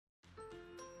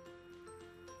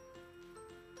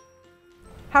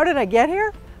How did I get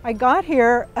here? I got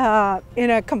here in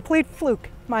a complete fluke.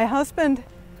 My husband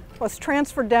was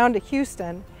transferred down to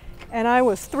Houston, and I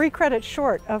was 3 credits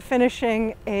short of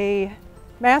finishing a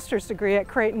master's degree at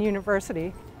Creighton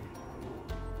University.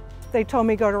 They told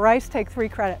me, go to Rice, take 3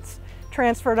 credits.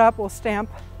 Transfer it up, we'll stamp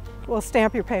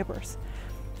your papers.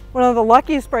 One of the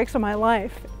luckiest breaks of my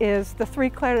life is the 3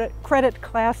 credit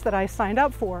class that I signed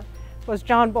up for was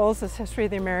John Boles' History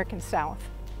of the American South.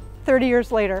 30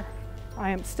 years later, I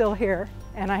am still here,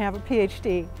 and I have a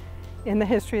PhD in the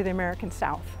history of the American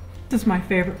South. This is my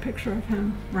favorite picture of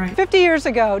him, right? 50 years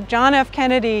ago, John F.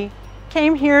 Kennedy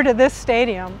came here to this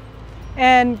stadium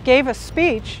and gave a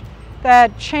speech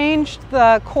that changed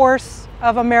the course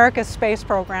of America's space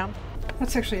program.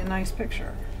 That's actually a nice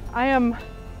picture. I am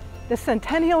the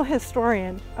Centennial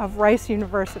historian of Rice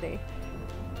University,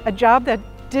 a job that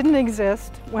didn't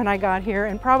exist when I got here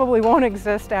and probably won't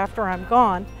exist after I'm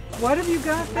gone. What have you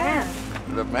got there?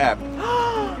 The map.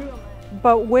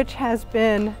 But which has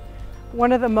been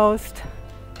one of the most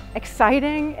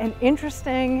exciting and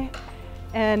interesting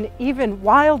and even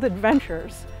wild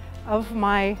adventures of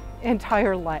my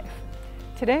entire life.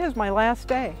 Today is my last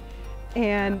day,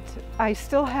 and I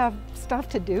still have stuff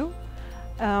to do.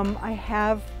 I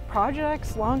have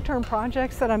projects, long-term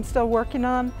projects that I'm still working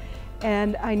on,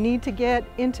 and I need to get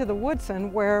into the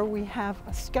Woodson where we have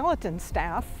a skeleton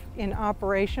staff in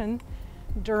operation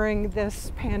during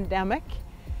this pandemic.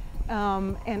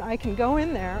 And I can go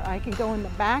in there, I can go in the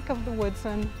back of the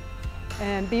Woodson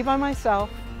and be by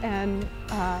myself and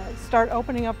start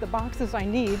opening up the boxes I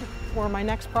need for my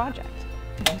next project.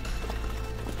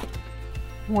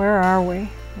 Where are we?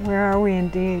 Where are we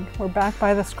indeed? We're back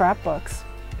by the scrapbooks.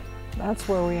 That's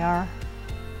where we are.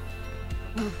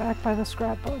 We're back by the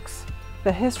scrapbooks.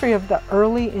 The history of the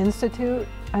early institute,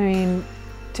 I mean,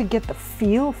 to get the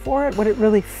feel for it, what it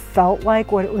really felt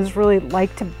like, what it was really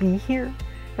like to be here,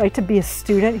 right, to be a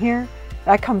student here,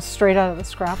 that comes straight out of the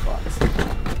scrapbooks.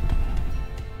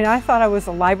 I thought I was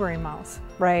a library mouse,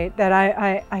 right, that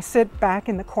I sit back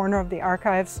in the corner of the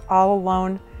archives all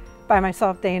alone by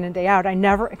myself day in and day out. I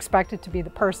never expected to be the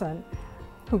person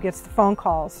who gets the phone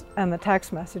calls and the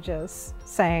text messages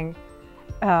saying,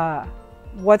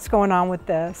 what's going on with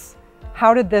this?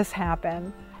 How did this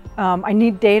happen? I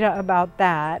need data about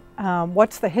that.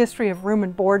 What's the history of room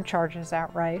and board charges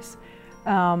at Rice?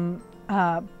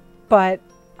 But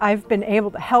I've been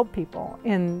able to help people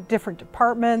in different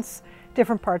departments,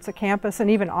 different parts of campus, and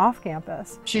even off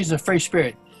campus. She's a free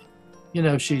spirit. You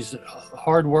know, she's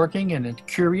hardworking and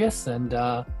curious and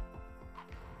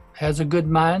has a good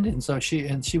mind, and so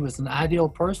she was an ideal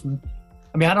person.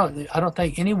 I mean, I don't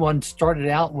think anyone started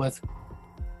out with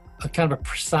a kind of a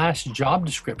precise job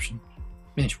description.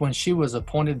 I mean, when she was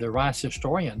appointed the Rice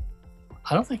historian,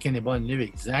 I don't think anyone knew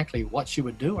exactly what she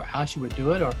would do or how she would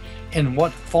do it or in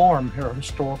what form her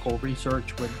historical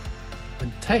research would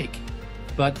take.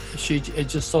 But it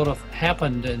just sort of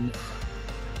happened and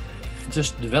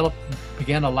just developed,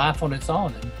 began a life on its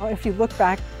own. If you look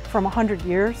back from 100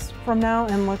 years from now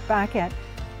and look back at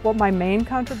what my main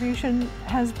contribution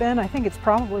has been, I think it's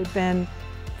probably been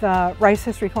the Rice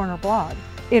History Corner blog.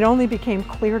 It only became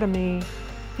clear to me,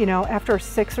 you know, after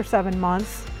 6 or 7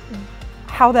 months,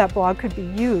 how that blog could be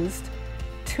used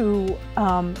to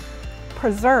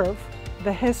preserve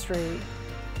the history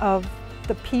of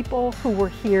the people who were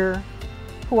here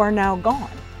who are now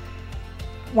gone.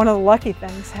 One of the lucky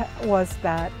things was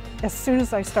that as soon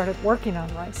as I started working on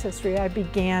Rice history, I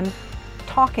began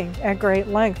talking at great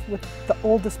length with the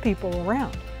oldest people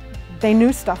around. They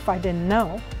knew stuff I didn't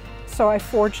know, so I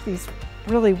forged these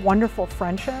really wonderful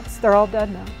friendships. They're all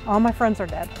dead now. All my friends are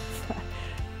dead.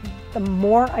 The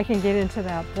more I can get into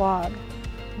that blog,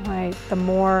 right, the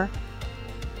more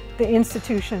the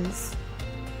institution's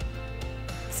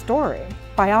story,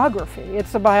 biography.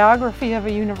 It's a biography of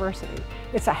a university.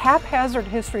 It's a haphazard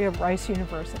history of Rice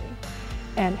University.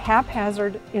 And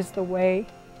haphazard is the way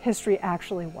history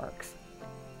actually works,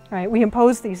 right? We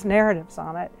impose these narratives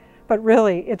on it, but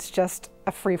really it's just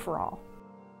a free-for-all.